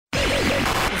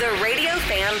The Radio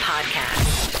Fam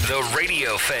Podcast.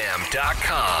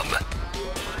 TheRadioFam.com.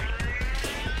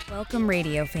 Welcome,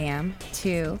 Radio Fam,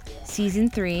 to Season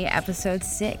 3, Episode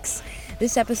 6.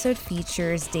 This episode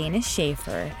features Dana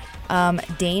Schaeffer.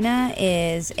 Dana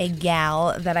is a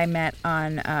gal that I met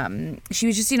on, she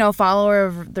was just, a follower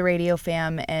of the Radio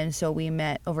Fam, and so we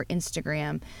met over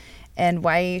Instagram. And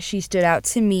why she stood out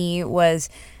to me was,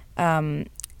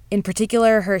 in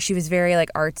particular, she was very,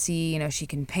 artsy. She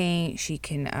can paint, she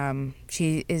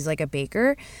is, a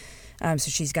baker. So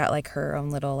she's got, her own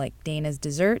little, Dana's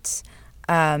desserts.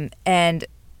 And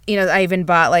I even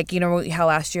bought, how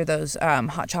last year those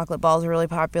hot chocolate balls were really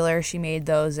popular. She made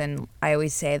those, and I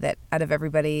always say that out of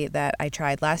everybody that I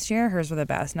tried last year, hers were the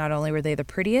best. Not only were they the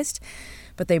prettiest,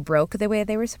 but they broke the way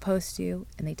they were supposed to,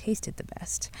 and they tasted the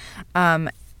best.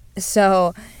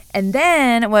 And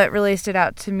then what really stood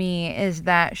out to me is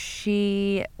that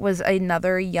she was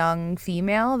another young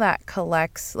female that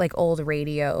collects, old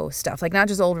radio stuff. Not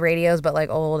just old radios, but,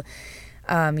 old,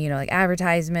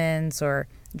 advertisements or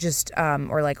just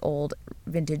or old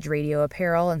vintage radio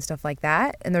apparel and stuff like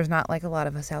that. And there's not a lot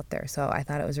of us out there, so I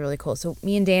thought it was really cool. So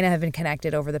me and Dana have been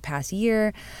connected over the past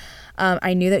year.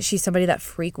 I knew that she's somebody that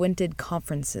frequented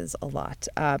conferences a lot.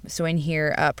 So in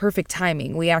here, perfect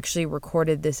timing. We actually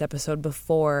recorded this episode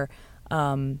before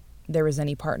there was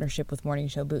any partnership with Morning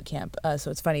Show Boot Camp. So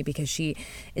it's funny because she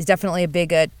is definitely a big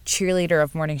cheerleader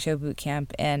of Morning Show Boot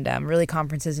Camp and really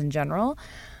conferences in general.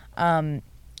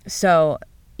 So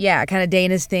yeah, kind of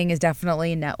Dana's thing is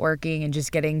definitely networking and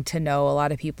just getting to know a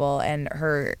lot of people, and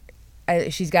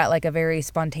she's got a very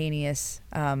spontaneous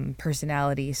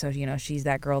personality. So, she's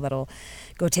that girl that'll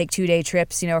go take 2-day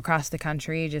trips, across the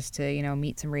country just to,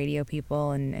 meet some radio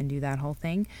people and do that whole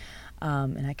thing.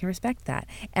 And I can respect that.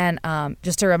 And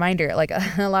just a reminder,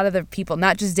 a lot of the people,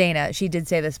 not just Dana, she did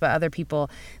say this, but other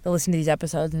people, they'll listen to these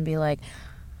episodes and be like,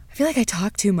 I feel like I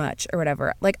talk too much or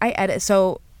whatever. I edit,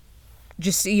 so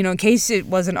just, in case it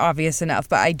wasn't obvious enough,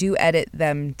 but I do edit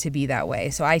them to be that way.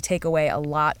 So I take away a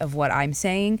lot of what I'm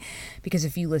saying, because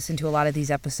if you listen to a lot of these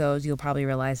episodes, you'll probably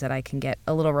realize that I can get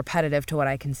a little repetitive to what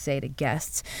I can say to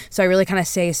guests. So I really kind of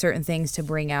say certain things to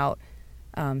bring out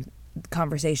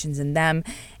conversations in them.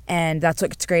 And that's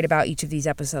what's great about each of these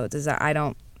episodes, is that I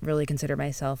don't really consider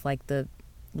myself the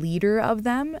leader of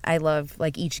them. I love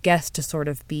each guest to sort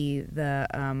of be the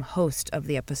host of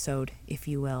the episode, if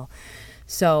you will.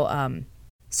 So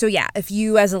yeah, if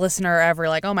you as a listener are ever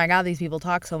oh my God, these people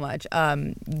talk so much,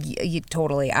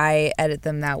 totally, I edit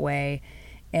them that way.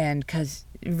 And because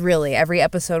really every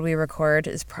episode we record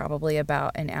is probably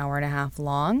about an hour and a half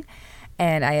long,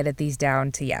 and I edit these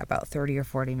down to, about 30 or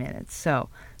 40 minutes. So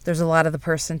there's a lot of the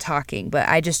person talking, but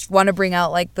I just want to bring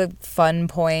out the fun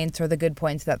points or the good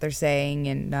points that they're saying.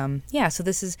 And so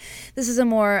this is a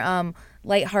more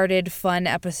lighthearted, fun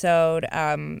episode.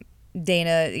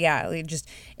 Dana, just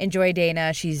enjoy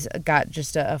Dana. She's got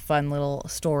just a fun little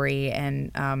story,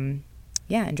 and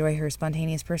enjoy her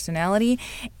spontaneous personality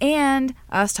and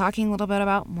us talking a little bit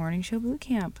about Morning Show Boot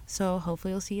Camp. So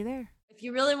hopefully we'll see you there. If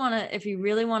you really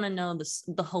want to know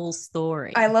the whole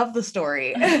story, I love the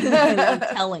story. I love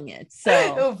telling it.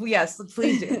 So yes,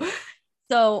 please do.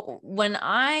 So when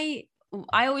I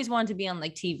always wanted to be on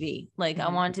TV, I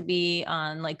wanted to be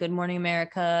on Good Morning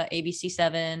America,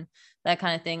 ABC7, that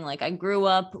kind of thing. I grew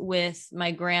up with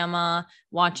my grandma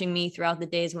watching me throughout the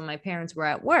days when my parents were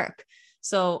at work.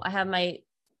 So I have my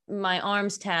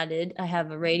arms tatted. I have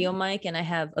a radio mic, and I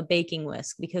have a baking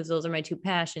whisk, because those are my two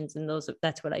passions. And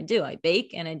that's what I do. I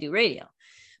bake and I do radio.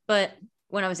 But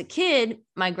when I was a kid,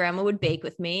 my grandma would bake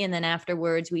with me. And then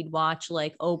afterwards we'd watch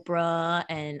Oprah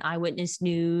and Eyewitness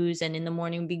News. And in the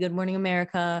morning would be Good Morning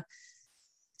America.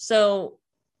 So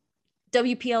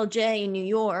WPLJ in New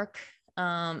York,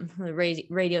 the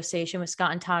radio station with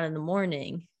Scott and Todd in the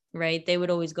morning, right? They would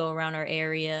always go around our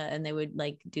area, and they would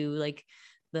do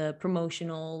the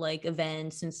promotional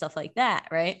events and stuff like that,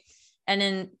 right? And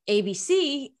then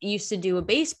ABC used to do a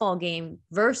baseball game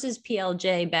versus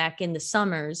PLJ back in the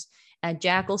summers at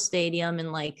Jackal Stadium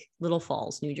in Little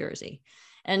Falls, New Jersey.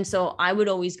 And so I would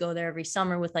always go there every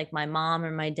summer with my mom or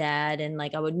my dad, and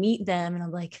I would meet them, and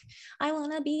I'm I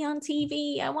want to be on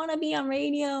TV. I want to be on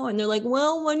radio. And they're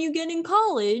well, when you get in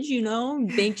college,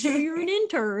 make sure you're an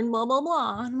intern, blah, blah,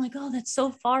 blah. And I'm oh, that's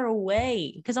so far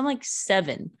away, because I'm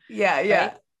 7. Yeah.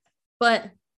 Right?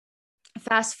 But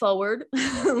fast forward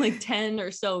 10 or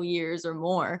so years or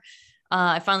more,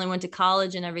 I finally went to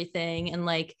college and everything. And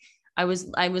I was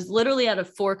literally at a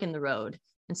fork in the road.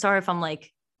 And sorry if I'm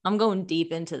I'm going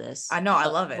deep into this. I know. I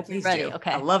love it. Please ready. do.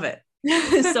 Okay. I love it.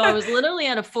 So I was literally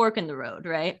at a fork in the road,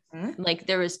 right? Mm-hmm. Like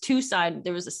there was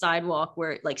a sidewalk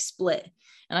where it like split,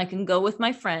 and I can go with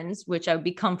my friends, which I would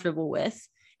be comfortable with,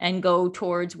 and go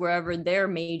towards wherever they're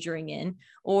majoring in,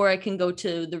 or I can go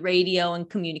to the radio and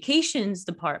communications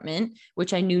department,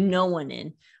 which I knew no one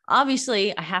in.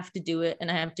 Obviously, I have to do it, and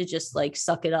I have to just like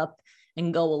suck it up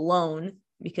and go alone,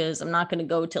 because I'm not going to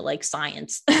go to like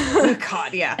science. Oh,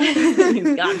 God, yeah.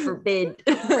 God forbid.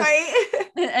 Right.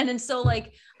 And then so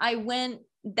like I went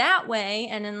that way,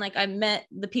 and then like I met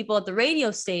the people at the radio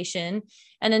station,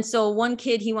 and then so one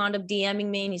kid, he wound up DMing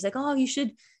me, and he's like, oh, you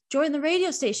should join the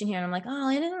radio station here. And I'm like, oh,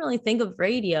 I didn't really think of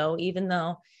radio, even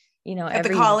though, you know, at the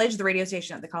college, the radio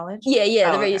station at the college.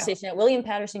 Yeah, the radio station at William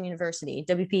Patterson University,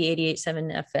 WP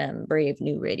 88.7 FM, Brave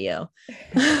New Radio.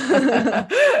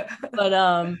 But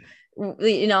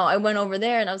you know, I went over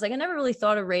there, and I was like, I never really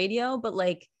thought of radio, but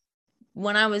like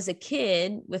when I was a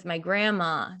kid with my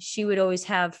grandma, she would always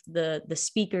have the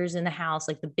speakers in the house,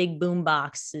 like the big boom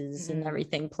boxes and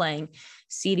everything, playing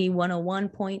CD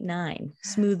 101.9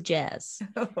 smooth jazz.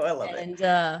 Oh, I love it.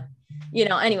 And you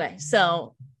know, anyway,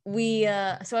 so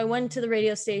I went to the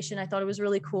radio station. I thought it was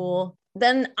really cool.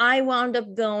 Then I wound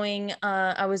up going,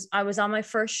 I was on my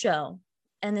first show,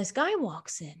 and this guy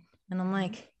walks in, and I'm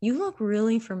like, you look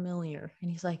really familiar. And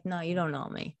he's like, no, you don't know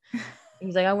me.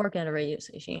 He's like, I work at a radio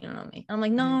station, you don't know me. I'm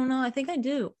like, no, I think I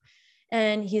do.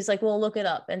 And he's like, well, look it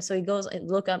up. And so he goes,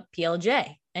 look up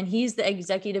PLJ. And he's the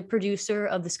executive producer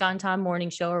of the Scott and Tom morning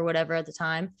show or whatever at the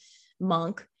time,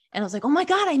 Monk. And I was like, oh my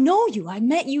God, I know you. I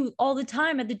met you all the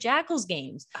time at the Jackals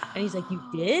games. And he's like, you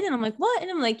did? And I'm like, what? And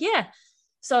I'm like, yeah.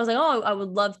 So I was like, oh, I would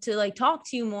love to like talk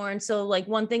to you more. And so like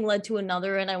one thing led to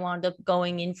another, and I wound up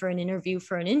going in for an interview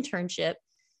for an internship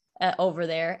over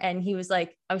there. And he was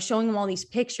like, I was showing him all these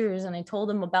pictures, and I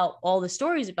told him about all the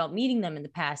stories about meeting them in the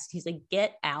past. He's like,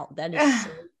 get out. That is so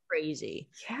crazy.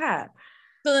 Yeah.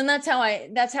 So then that's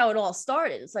how it all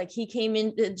started. It's like he came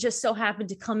in, it just so happened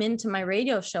to come into my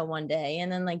radio show one day.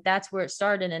 And then like, that's where it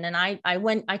started. And then I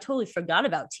totally forgot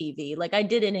about TV. Like I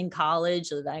did it in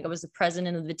college. Like I was the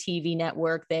president of the TV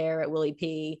network there at Willie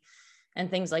P and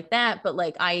things like that. But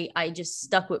like, I just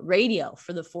stuck with radio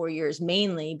for the 4 years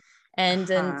mainly. And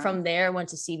then from there I went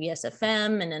to CBS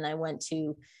FM, and then I went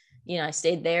to, you know, I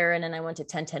stayed there, and then I went to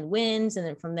 1010 Wins. And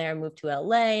then from there I moved to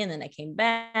LA, and then I came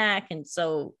back. And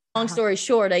so long story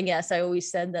short, I guess I always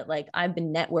said that like I've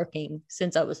been networking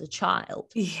since I was a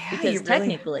child. Yeah, because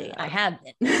technically really I have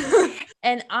been.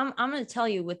 And I'm going to tell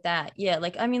you with that. Yeah.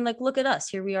 Like, I mean, like, look at us.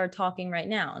 Here we are talking right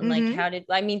now. And like,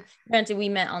 granted, we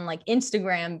met on like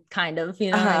Instagram kind of,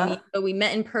 you know what I mean? But we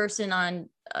met in person on,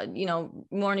 you know,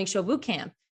 morning show boot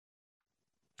camp.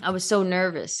 I was so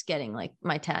nervous getting like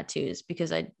my tattoos,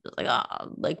 because I like,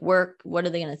 like work, what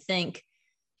are they going to think?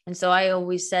 And so I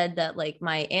always said that like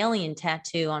my alien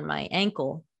tattoo on my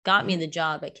ankle got me the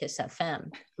job at Kiss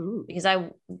FM. Ooh. Because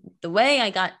the way I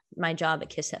got my job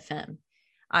at Kiss FM,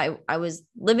 I was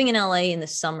living in LA in the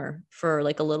summer for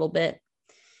like a little bit.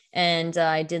 And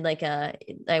I did like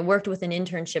I worked with an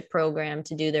internship program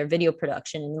to do their video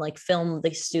production and like film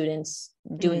the students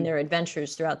doing their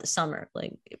adventures throughout the summer.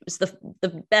 Like it was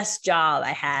the best job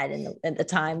I had at the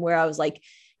time, where I was like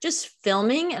just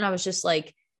filming, and I was just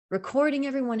like recording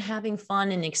everyone having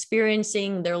fun and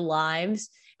experiencing their lives,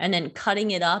 and then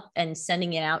cutting it up and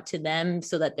sending it out to them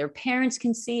so that their parents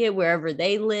can see it wherever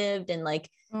they lived. And like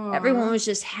everyone was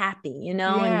just happy, you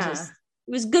know, and just,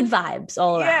 it was good vibes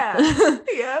all around.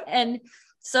 Yeah. And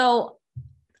so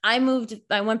I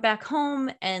went back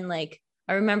home, and like,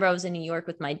 I remember I was in New York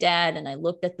with my dad, and I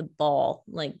looked at the ball,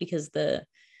 like, because the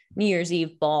New Year's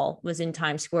Eve ball was in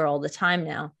Times Square all the time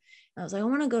now. I was like, I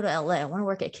want to go to LA. I want to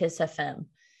work at Kiss FM.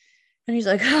 And he's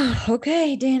like, oh,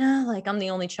 okay, Dana. Like, I'm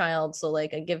the only child. So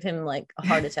like, I give him like a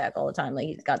heart attack all the time. Like,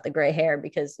 he's got the gray hair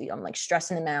because I'm like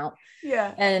stressing him out.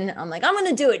 Yeah. And I'm like, I'm going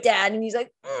to do it, Dad. And he's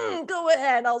like, go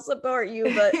ahead. I'll support you.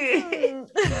 But,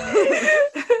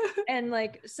 and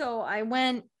like, so I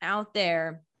went out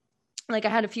there. Like, I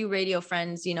had a few radio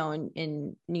friends, you know,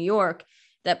 in New York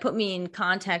that put me in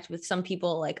contact with some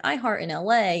people like iHeart in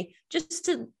LA, just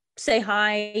to say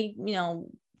hi, you know,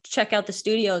 check out the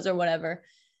studios or whatever.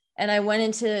 And I went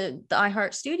into the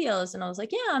iHeart studios, and I was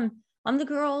like, yeah, I'm the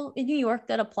girl in New York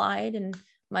that applied. And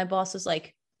my boss was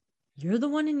like, you're the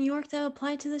one in New York that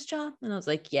applied to this job? And I was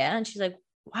like, yeah. And she's like,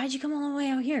 why'd you come all the way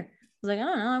out here? I was like, I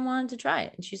don't know. I wanted to try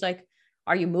it. And she's like,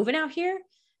 are you moving out here?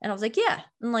 And I was like, yeah,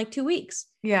 in like 2 weeks.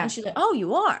 Yeah. And she's like, oh,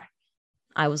 you are?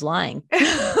 I was lying.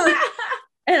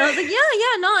 And I was like,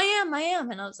 yeah, no, I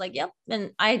am. And I was like, yep.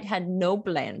 And I had no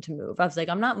plan to move. I was like,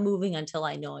 I'm not moving until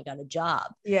I know I got a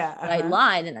job. Yeah. But I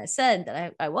lied and I said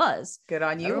that I was. Good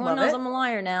on you. Everyone knows I'm a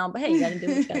liar now, but hey, you got to do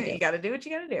what you got to do. You got to do what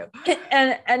you got to do.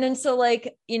 And then so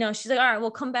like, you know, she's like, all right,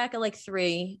 we'll come back at like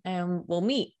 3 and we'll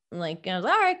meet. And like, and I was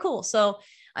like, all right, cool. So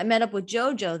I met up with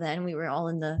JoJo then. We were all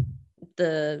in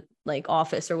the like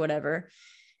office or whatever.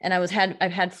 And I've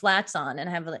had flats on and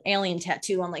I have an alien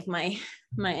tattoo on like my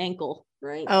ankle.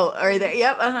 Right. Oh, are they?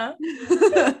 Yep. I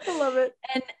love it.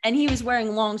 And he was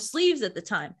wearing long sleeves at the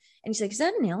time. And he's like, is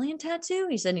that an alien tattoo?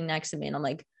 He's sitting next to me. And I'm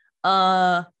like,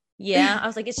 yeah. I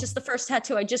was like, it's just the first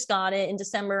tattoo. I just got it in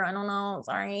December. I don't know.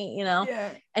 Sorry, you know? Yeah.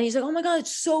 And he's like, oh my God,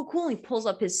 it's so cool. He pulls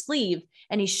up his sleeve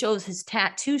and he shows his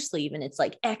tattoo sleeve. And it's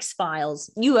like X-Files,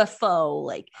 UFO,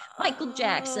 like Michael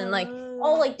Jackson, like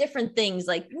all like different things,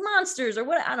 like monsters or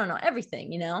what, I don't know,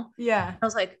 everything, you know? Yeah. I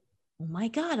was like, oh my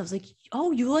God. I was like,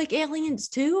 oh, you like aliens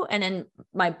too? And then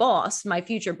my boss, my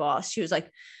future boss, she was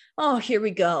like, oh, here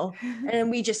we go. And then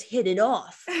we just hit it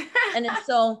off. And then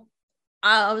so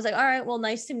I was like, all right, well,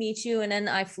 nice to meet you. And then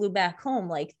I flew back home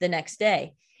like the next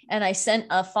day. And I sent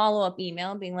a follow-up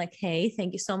email being like, hey,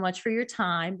 thank you so much for your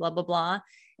time, blah, blah, blah.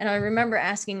 And I remember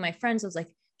asking my friends, I was like,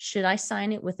 should I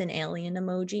sign it with an alien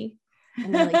emoji?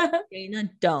 And they're like, Dana,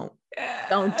 don't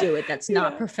do it. That's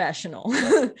not professional.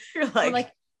 You're like, I'm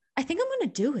like, I think I'm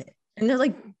going to do it. And they're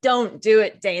like, don't do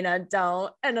it, Dana,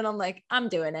 don't. And then I'm like, I'm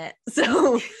doing it.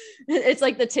 So it's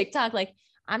like the TikTok, like,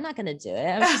 I'm not going to do it.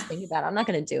 I was just thinking about it. I'm not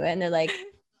going to do it. And they're like,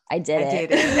 I did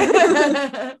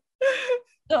it.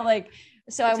 So like,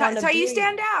 so I wanted to. That's how you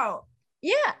stand out.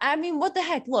 Yeah. I mean, what the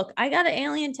heck? Look, I got an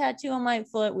alien tattoo on my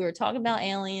foot. We were talking about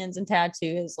aliens and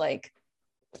tattoos. Like,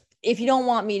 if you don't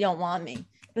want me, don't want me.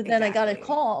 But then I got a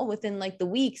call within like the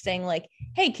week saying like,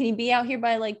 hey, can you be out here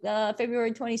by like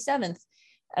February 27th?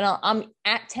 And I'm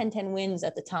at 1010 Wins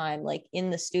at the time, like in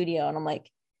the studio. And I'm like,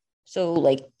 so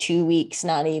like 2 weeks,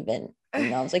 not even.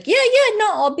 And I was like, yeah,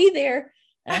 no, I'll be there.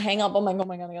 And I hang up. I'm like, oh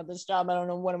my God, I got this job. I don't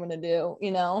know what I'm going to do,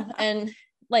 you know? And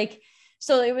like,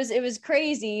 so it was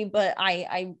crazy, but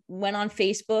I went on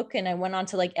Facebook and I went on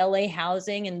to like LA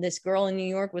housing, and this girl in New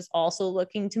York was also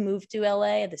looking to move to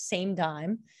LA at the same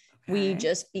time. Okay. We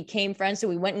just became friends. So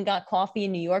we went and got coffee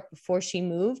in New York before she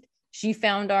moved. She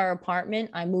found our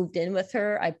apartment. I moved in with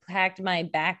her. I packed my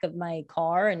back of my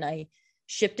car and I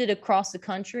shipped it across the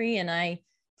country and I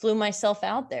flew myself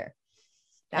out there.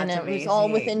 That's and it amazing. Was all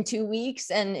within 2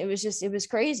 weeks. And it was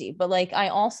crazy. But like, I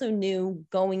also knew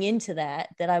going into that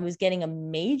I was getting a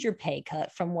major pay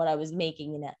cut from what I was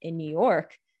making in New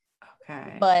York.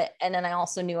 Okay. And then I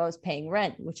also knew I was paying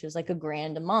rent, which was like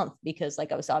 $1,000 a month because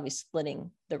like I was obviously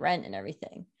splitting the rent and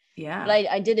everything. Yeah. But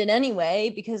I did it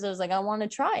anyway because I was like, I want to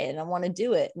try it and I want to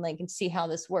do it and like, and see how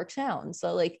this works out. And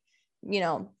so like, you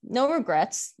know, no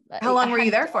regrets. How long were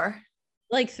you there for?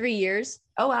 Like 3 years.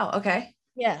 Oh, wow. Okay.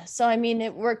 Yeah. So, I mean,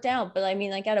 it worked out, but I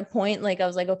mean, like at a point, like I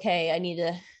was like, okay, I need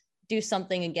to do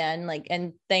something again. Like,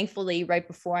 and thankfully right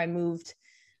before I moved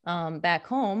back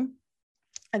home,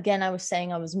 again, I was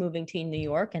saying I was moving to New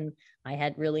York and I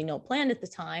had really no plan at the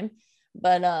time,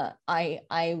 but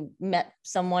I met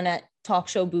someone at Talk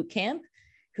Show Boot Camp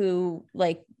who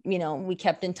like, you know, we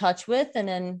kept in touch with, and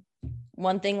then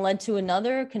one thing led to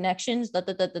another, connections,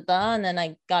 and then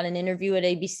I got an interview at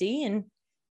ABC and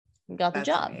got the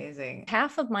job. Amazing.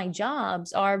 Half of my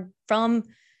jobs are from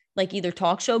like either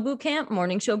Talk Show Boot Camp,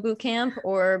 Morning Show Boot Camp,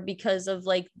 or because of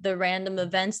like the random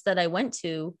events that I went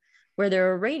to where there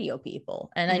were radio people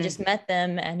and I just met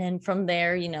them. And then from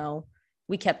there, you know,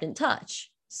 we kept in touch.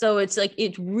 So it's like,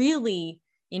 it's really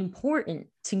important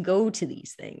to go to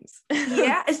these things.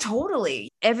 Yeah, it's totally.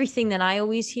 Everything that I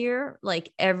always hear,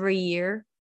 like every year,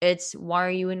 it's why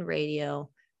are you in radio?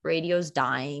 Radio's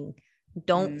dying.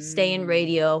 Don't stay in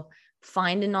radio.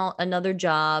 Find another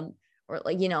job, or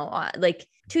like, you know, like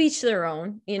to each their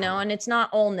own, you know, and it's not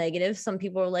all negative. Some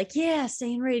people are like, yeah,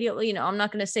 stay in radio. You know, I'm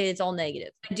not going to say it's all negative.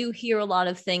 I do hear a lot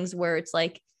of things where it's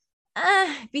like,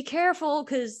 be careful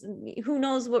because who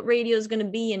knows what radio is going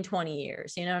to be in 20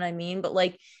 years. You know what I mean? But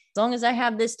like, as long as I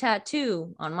have this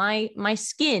tattoo on my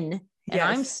skin and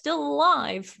I'm still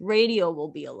alive, radio will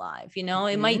be alive. You know,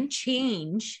 it might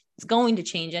change. It's going to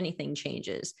change. Anything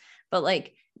changes. But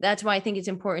like, that's why I think it's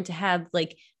important to have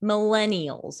like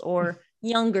millennials or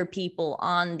younger people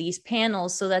on these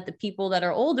panels so that the people that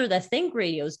are older that think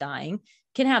radio's dying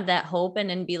can have that hope and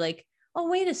then be like, oh,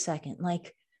 wait a second.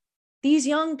 Like these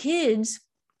young kids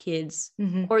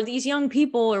or these young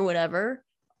people or whatever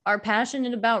are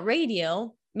passionate about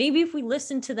radio. Maybe if we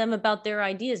listen to them about their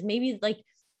ideas, maybe like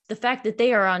the fact that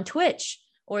they are on Twitch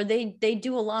or they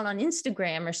do a lot on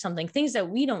Instagram or something, things that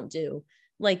we don't do,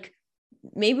 like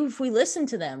maybe if we listen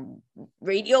to them,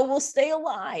 radio will stay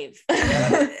alive.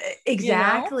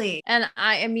 Exactly. You know? And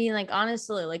I mean, like,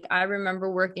 honestly, like I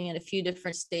remember working at a few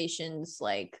different stations,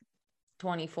 like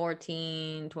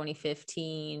 2014,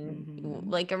 2015,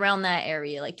 like around that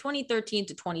area, like 2013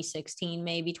 to 2016,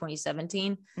 maybe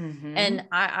 2017. And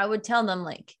I would tell them,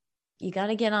 like, you got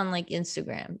to get on like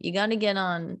Instagram, you got to get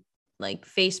on like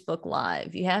Facebook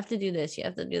Live, you have to do this, you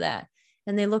have to do that.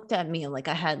 And they looked at me like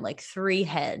I had like 3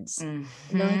 heads. And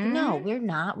they're like, no, we're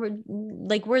not.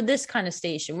 We're this kind of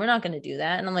station. We're not going to do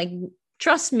that. And I'm like,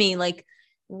 trust me, like,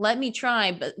 let me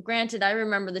try. But granted, I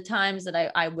remember the times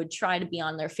that I would try to be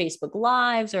on their Facebook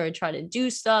Lives, or I'd try to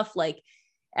do stuff, like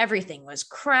everything was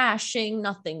crashing.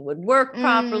 Nothing would work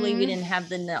properly. We didn't have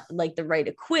the right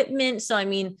equipment. So, I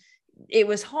mean, it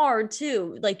was hard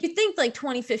too. Like, you think like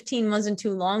 2015 wasn't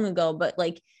too long ago, but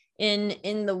like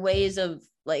in the ways of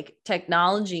like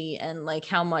technology and like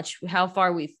how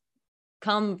far we've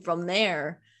come from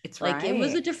there, it's like right. It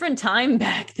was a different time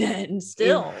back then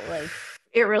still.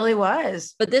 It really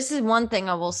was. But this is one thing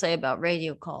I will say about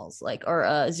radio calls, like,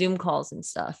 or Zoom calls and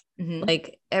stuff.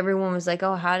 Like, everyone was like,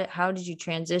 oh, how did you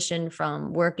transition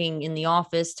from working in the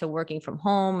office to working from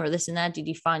home, or this and that? Did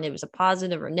you find it was a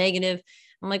positive or negative?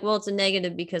 I'm like, well, it's a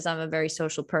negative because I'm a very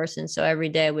social person. So every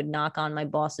day I would knock on my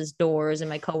boss's doors and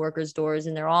my coworkers' doors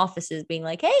in their offices being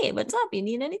like, hey, what's up? You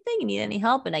need anything? You need any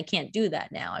help? And I can't do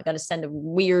that now. I got to send a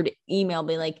weird email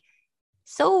being like,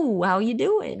 so how you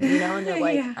doing? You know, and they're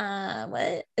like,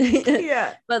 what?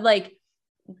 Yeah. But like,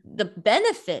 the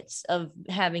benefits of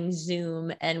having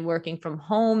Zoom and working from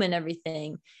home and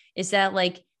everything is that,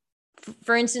 like,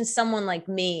 for instance, someone like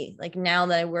me, like now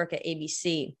that I work at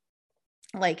ABC,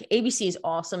 like ABC is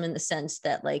awesome in the sense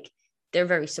that like they're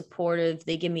very supportive.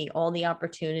 They give me all the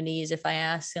opportunities. If I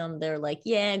ask them, they're like,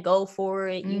 yeah, go for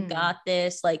it. You got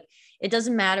this. Like, it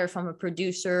doesn't matter if I'm a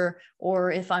producer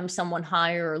or if I'm someone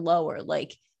higher or lower.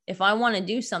 Like, if I want to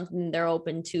do something, they're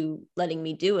open to letting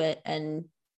me do it and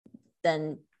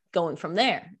then going from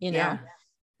there, you know? Yeah.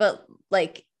 But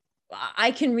like,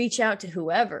 I can reach out to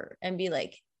whoever and be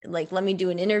like, let me do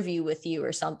an interview with you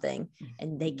or something.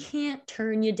 And they can't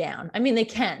turn you down. I mean, they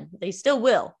can, they still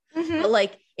will, but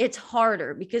like, it's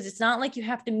harder because it's not like you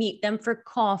have to meet them for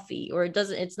coffee, or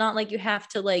it's not like you have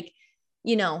to, like,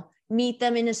 you know, meet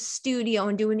them in a studio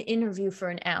and do an interview for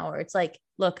an hour. It's like,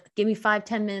 look, give me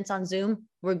 5-10 minutes on Zoom.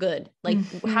 We're good. Like,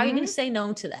 how are you going to say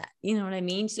no to that? You know what I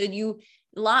mean? So a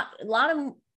lot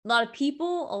of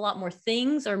people, a lot more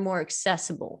things are more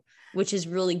accessible, which is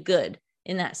really good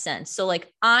in that sense. So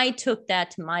like, I took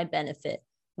that to my benefit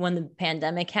when the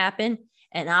pandemic happened,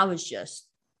 and I was just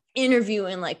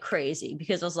interviewing like crazy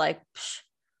because I was like,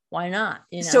 why not?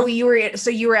 You know? So you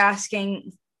were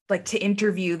asking like to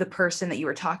interview the person that you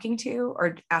were talking to,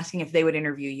 or asking if they would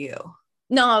interview you?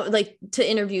 No, like to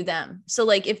interview them. So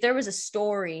like, if there was a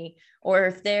story, or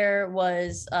if there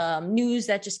was news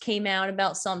that just came out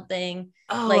about something,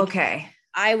 okay.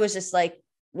 I was just like,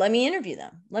 let me interview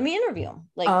them.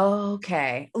 Like,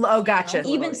 okay. Oh, gotcha. You know,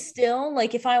 even still,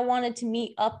 like, if I wanted to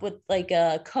meet up with like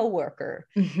a coworker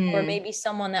or maybe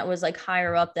someone that was like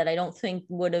higher up that I don't think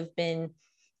would have been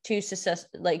too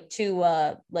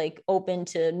open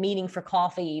to meeting for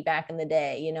coffee back in the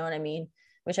day, you know what I mean?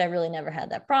 Which I really never had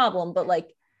that problem, but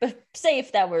say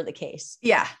if that were the case.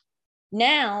 Yeah.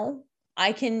 Now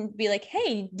I can be like,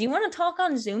 hey, do you want to talk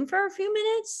on Zoom for a few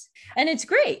minutes? And it's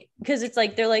great because it's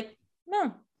like, they're like,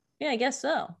 no, yeah, I guess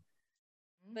so.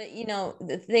 But, you know,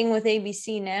 the thing with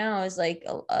ABC now is like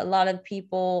a lot of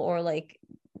people, or like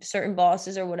certain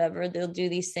bosses or whatever, they'll do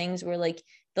these things where like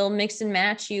they'll mix and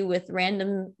match you with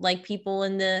random like people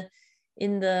in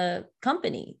the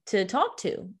company to talk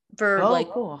to for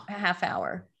cool. A half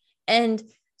hour. And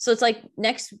so it's like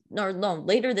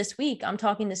later this week, I'm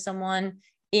talking to someone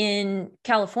in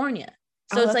California.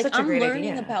 So it's like, I'm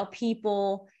learning about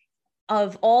people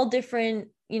of all different,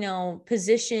 you know,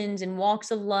 positions and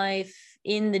walks of life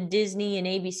in the Disney and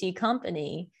ABC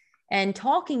company, and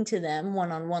talking to them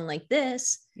one-on-one like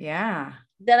this. Yeah.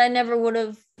 That I never would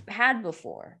have had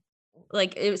before.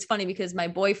 Like, it was funny because my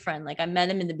boyfriend, like, I met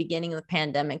him in the beginning of the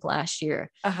pandemic last year.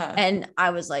 And I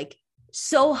was like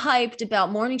so hyped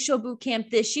about morning show boot camp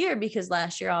this year, because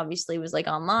last year obviously was like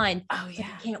online. Oh yeah.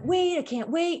 Like, I can't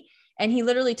wait. And he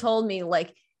literally told me,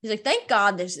 like, he's like, thank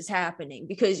God this is happening,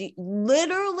 because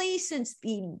literally since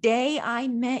the day I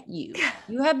met you,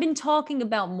 you have been talking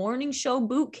about morning show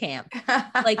boot camp.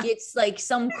 Like, it's like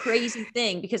some crazy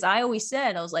thing, because I always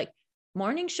said, I was like,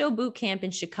 morning show boot camp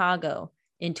in Chicago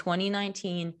in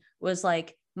 2019 was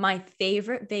like my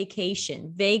favorite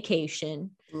vacation.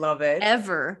 Love it.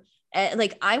 Ever.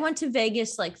 Like, I went to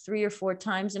Vegas like 3 or 4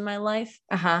 times in my life.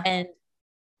 And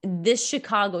this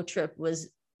Chicago trip was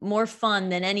more fun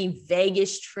than any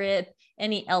Vegas trip,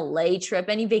 any LA trip,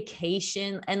 any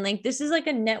vacation. And like, this is like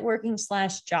a networking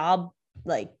 / job,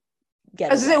 like, I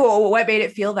was gonna say, well, what made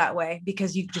it feel that way?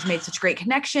 Because you just made such great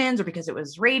connections, or because it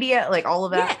was radio, like all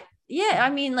of that? Yeah. I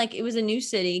mean, like, it was a new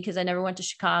city because I never went to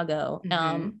Chicago.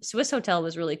 Swiss Hotel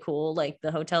was really cool. Like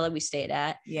the hotel that we stayed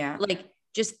at. Yeah. Like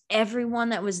just everyone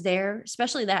that was there,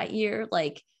 especially that year,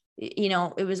 like, you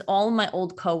know, it was all my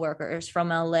old coworkers from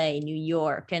LA, New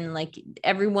York, and like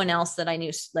everyone else that I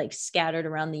knew, like scattered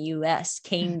around the US,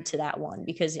 came to that one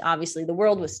because obviously the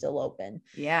world was still open.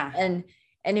 Yeah.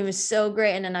 And it was so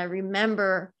great. And then I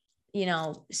remember, you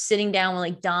know, sitting down with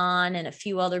like Don and a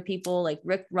few other people, like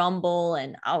Rick Rumble,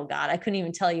 and oh God, I couldn't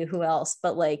even tell you who else,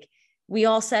 but like we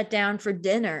all sat down for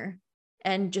dinner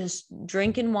and just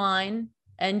drinking wine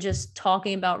and just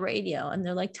talking about radio. And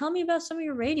they're like, tell me about some of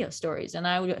your radio stories. And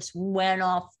I just went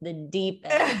off the deep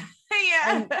end.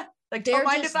 Yeah. And like, don't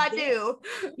mind if I do.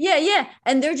 Yeah. Yeah.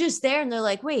 And they're just there and they're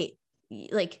like, wait,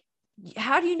 like,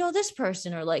 how do you know this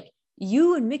person? Or like,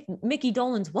 you and Mickey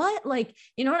Dolenz, what? Like,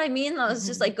 you know what I mean? I was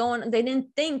just like going, they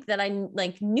didn't think that I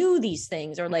like knew these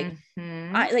things, or like,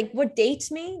 I like, what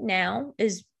dates me now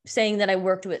is saying that I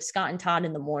worked with Scott and Todd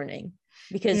in the morning,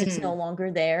 because it's no longer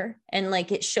there. And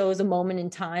like, it shows a moment in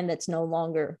time that's no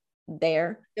longer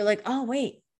there. You're like, oh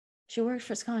wait, she worked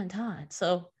for Scott and Todd.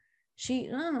 So she,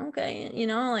 oh, okay. You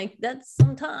know, like that's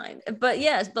some time, but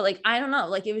yes, but like, I don't know,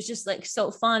 like, it was just like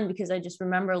so fun because I just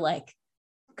remember like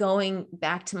going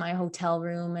back to my hotel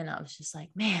room and I was just like,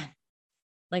 man,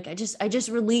 like I just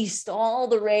released all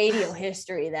the radio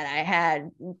history that I had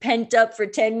pent up for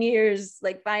 10 years.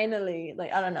 Like finally,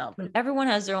 like, I don't know, but everyone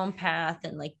has their own path.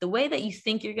 And like the way that you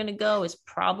think you're going to go is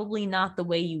probably not the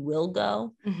way you will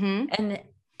go. And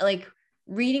like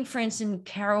reading, for instance,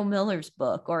 Carol Miller's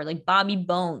book, or like Bobby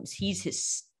Bones, he's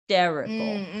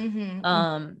hysterical.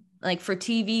 Like for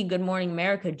TV, Good Morning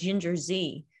America, Ginger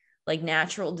Z, like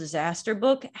natural disaster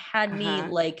book, had me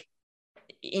like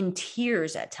in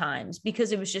tears at times,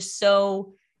 because it was just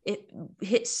so, it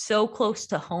hit so close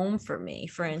to home for me,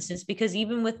 for instance, because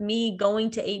even with me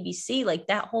going to ABC, like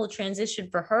that whole transition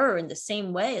for her in the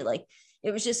same way, like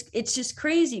it was just, it's just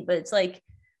crazy. But it's like,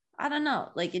 I don't know,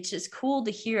 like it's just cool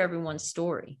to hear everyone's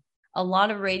story. A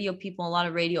lot of radio people, a lot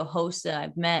of radio hosts that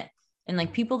I've met, and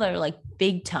like people that are like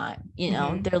big time, you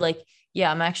know, they're like,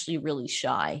 yeah, I'm actually really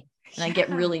shy and I get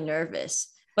really nervous.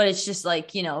 But it's just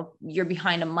like, you know, you're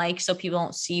behind a mic, so people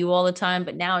don't see you all the time.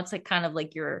 But now it's like kind of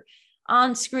like you're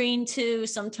on screen too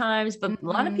sometimes. But a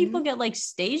lot of people get like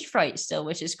stage fright still,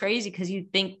 which is crazy, because you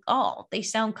think, oh, they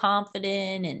sound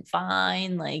confident and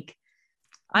fine. Like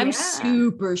I'm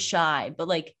super shy, but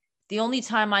like the only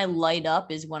time I light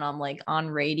up is when I'm like on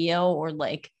radio, or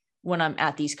like when I'm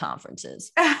at these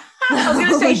conferences. I was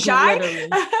gonna say shy.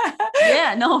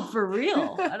 Yeah, no, for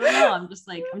real. I don't know. I'm just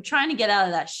like, I'm trying to get out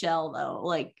of that shell though,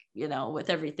 like, you know, with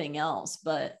everything else.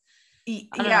 But I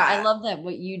don't know, I love that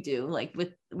what you do, like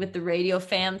with the radio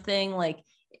fam thing. Like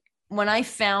when I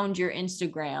found your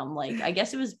Instagram, like I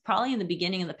guess it was probably in the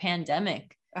beginning of the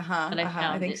pandemic that I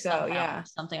found. I think so. Yeah.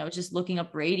 Something. I was just looking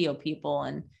up radio people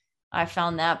and I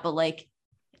found that, but like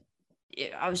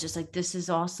I was just like, this is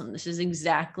awesome. This is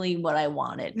exactly what I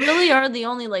wanted. Really are the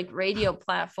only like radio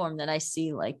platform that I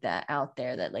see like that out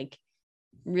there, that like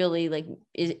really like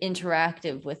is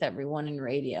interactive with everyone in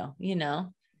radio, you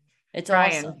know. It's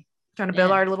awesome. Trying to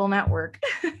build our little network.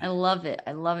 I love it.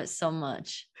 I love it so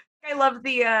much. I love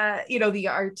the you know, the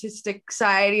artistic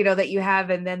side, you know, that you have,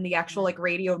 and then the actual like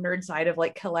radio nerd side of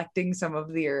like collecting some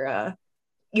of your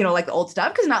you know, like the old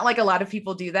stuff, because not like a lot of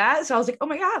people do that. So I was like, oh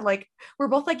my God, like we're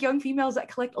both like young females that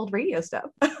collect old radio stuff.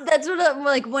 That's what I'm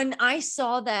like, when I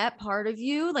saw that part of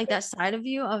you, like that side of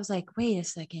you, I was like, wait a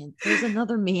second, there's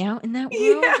another me out in that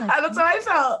world. Yeah, like, that's how I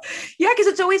felt. Yeah, because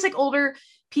it's always like older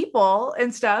people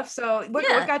and stuff. So what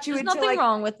got you into nothing like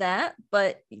wrong with that,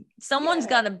 but someone's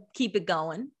got to keep it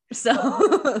going.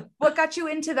 So what got you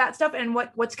into that stuff, and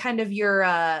what's kind of your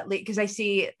because I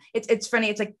see it's funny,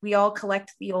 it's like we all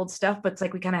collect the old stuff, but it's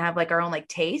like we kind of have like our own like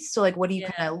taste. So like what do you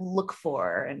kind of look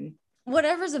for? And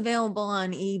whatever's available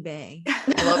on eBay.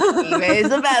 eBay is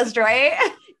the best, right?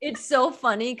 It's so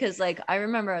funny because like I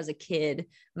remember as a kid,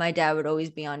 my dad would always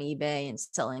be on eBay and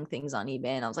selling things on eBay,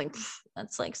 and I was like,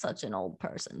 that's like such an old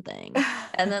person thing.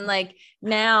 And then like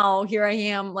now here I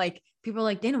am, like people are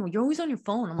like, Dana, you're always on your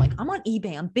phone. I'm like, I'm on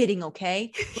eBay, I'm bidding.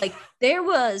 Okay, like there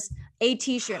was a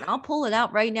t-shirt, and I'll pull it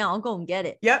out right now, I'll go and get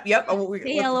it. Yep oh, we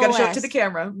gotta show it to the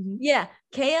camera. Yeah,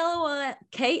 KLOS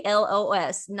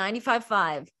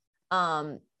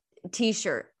 95.5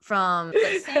 t-shirt from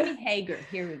Sammy Hagar.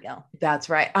 Here we go. That's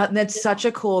right. That's such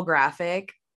a cool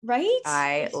graphic. right?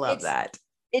 I love that.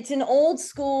 It's an old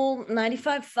school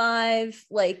 95.5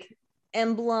 like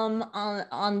emblem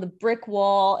on the brick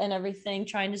wall and everything,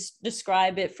 trying to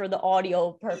describe it for the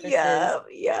audio purposes.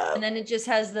 Yeah. And then it just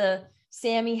has the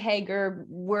Sammy Hagar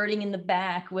wording in the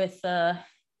back with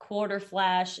quarter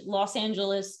flash, Los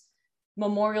Angeles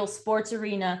Memorial Sports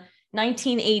Arena,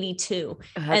 1982.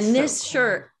 And this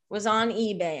shirt was on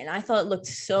eBay, and I thought it looked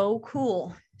so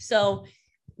cool. So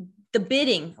the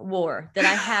bidding war that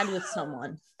I had with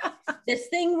someone, this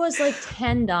thing was like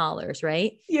 $10,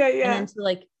 right? Yeah. And then so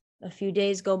like a few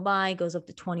days go by, goes up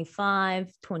to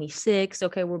 25, 26.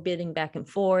 Okay, we're bidding back and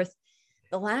forth.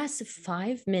 The last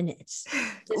 5 minutes,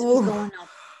 this was going up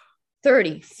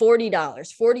 $30, $40,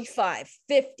 $45,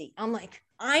 $50. I'm like,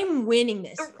 I'm winning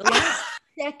this. The last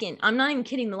second, I'm not even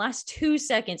kidding. The last 2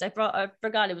 seconds, I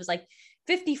forgot it was like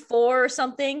 54 or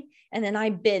something. And then I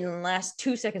bid in the last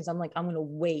 2 seconds. I'm like, I'm going to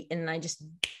wait. And I just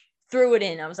threw it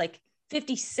in. I was like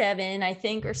 57, I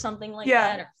think, or something like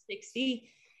that, or 60.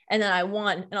 And then I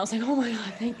won. And I was like, oh my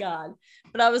God, thank God.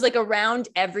 But I was like around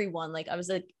everyone. Like I was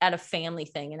like at a family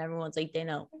thing and everyone's like, they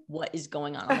know what is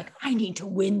going on. I'm like, I need to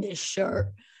win this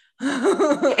shirt.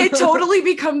 It totally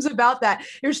becomes about that.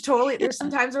 There's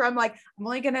some times where I'm like,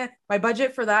 my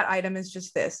budget for that item is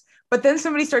just this. But then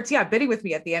somebody starts, bidding with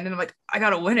me at the end. And I'm like, I got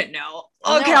to win it now.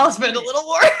 Okay, I'll spend a little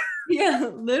more. Yeah,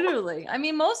 literally. I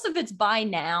mean, most of it's buy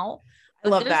now. I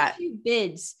love that. A few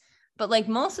bids, but like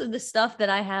most of the stuff that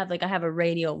I have, like I have a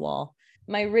radio wall.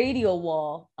 My radio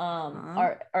wall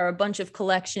are a bunch of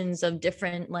collections of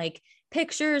different like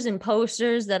pictures and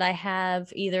posters that I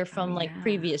have either from like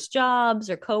previous jobs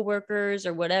or coworkers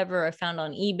or whatever I found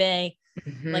on eBay.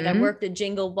 Like I worked at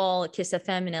Jingle Ball at Kiss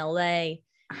FM in LA,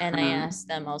 and I asked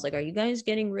them, I was like, are you guys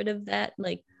getting rid of that?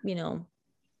 Like,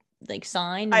 like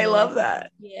sign? And I love like,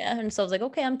 that. Yeah. And so I was like,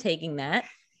 okay, I'm taking that.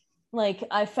 Like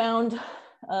I found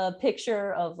a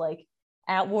picture of like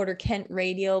Atwater Kent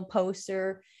radio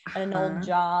poster at an old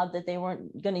job that they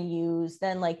weren't going to use.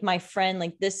 Then like my friend,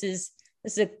 like this is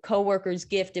a coworker's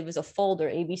gift. It was a folder,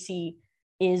 ABC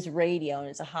is radio, and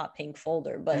it's a hot pink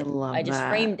folder, but I just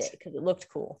framed it because it looked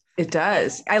cool. It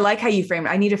does. I like how you frame it.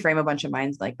 I need to frame a bunch of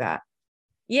mines like that.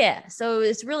 Yeah. So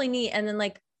it's really neat. And then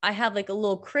like I have like a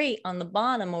little crate on the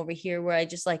bottom over here where I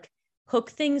just like hook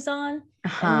things on.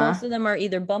 And most of them are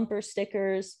either bumper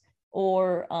stickers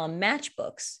or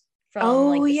matchbooks from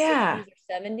like the 60s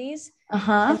or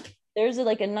 70s. There's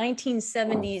like a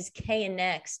 1970s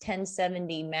K&X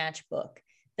 1070 matchbook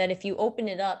that if you open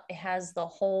it up, it has the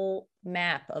whole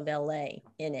map of LA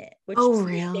in it, which is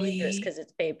dangerous because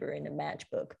it's paper in a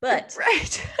matchbook. But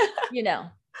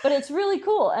but it's really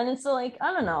cool. And it's like,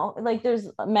 I don't know, like there's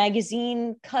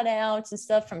magazine cutouts and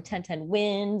stuff from 1010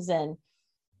 Wins and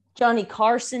Johnny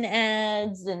Carson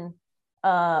ads and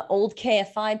old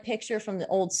KFI picture from the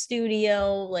old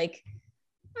studio. Like,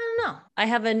 I don't know. I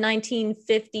have a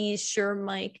 1950s Shure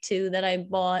mic too that I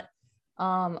bought.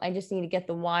 I just need to get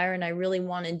the wire, and I really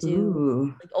want to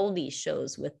do like oldies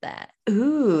shows with that.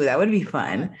 Ooh, that would be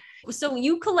fun. So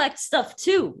you collect stuff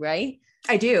too, right?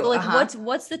 I do. So like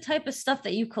what's the type of stuff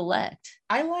that you collect?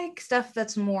 I like stuff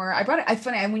that's more, I brought it. It's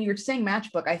funny. When you were saying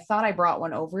matchbook, I thought I brought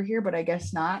one over here, but I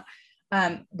guess not.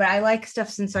 But I like stuff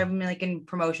since I'm like in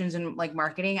promotions and like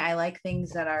marketing. I like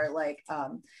things that are like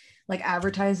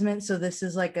advertisements. So this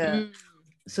is like a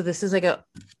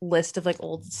list of like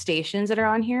old stations that are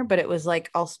on here, but it was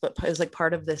like all split. It was like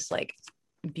part of this like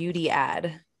beauty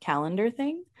ad calendar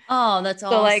thing. Oh, that's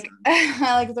awesome. So like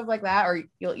I like stuff like that, or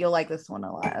you'll like this one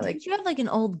a lot. Like, did you have like an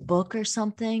old book or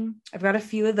something? I've got a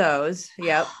few of those.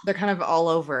 Yep. They're kind of all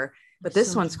over, but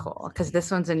this one's cool because this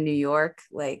one's in New York,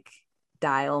 like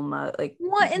dial mug, like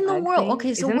what in the world thing.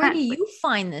 Okay, so where do you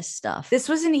find this stuff? This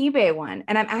was an eBay one,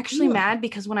 and I'm actually mad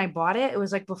because when I bought it, it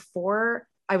was like before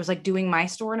I was like doing my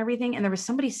store and everything, and there was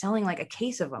somebody selling like a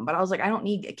case of them, but I was like, I don't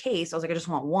need a case. I was like, I just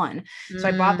want one. So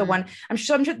I bought the one. I'm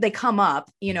sure they come up,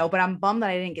 but I'm bummed that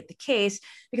I didn't get the case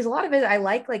because a lot of it, I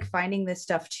like finding this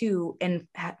stuff too, and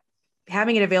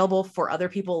having it available for other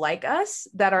people like us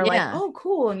that are like, oh,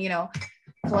 cool. And,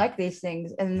 collect these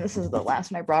things. And this is the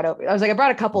last one I brought over. I was like, I brought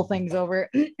a couple things over,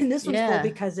 and this one's cool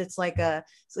because it's like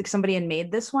somebody had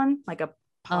made this one, like a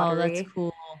pottery. Oh, that's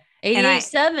cool.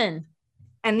 88.7.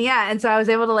 And so I was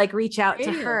able to like reach out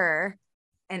to her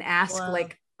and ask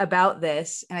like about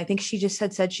this. And I think she just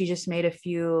said she just made a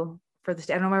few for this.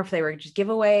 I don't remember if they were just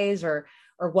giveaways or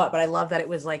what, but I love that it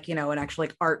was like, an actual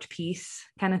like art piece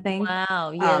kind of thing.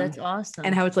 Wow. Yeah. That's awesome.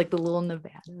 And how it's like the little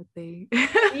Nevada thing.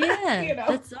 Yeah.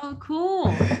 That's so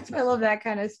cool. So I love that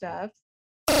kind of stuff.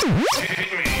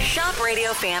 Shop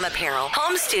Radio Fam apparel,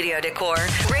 home studio decor,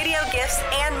 radio gifts,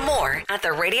 and more at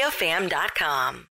theradiofam.com.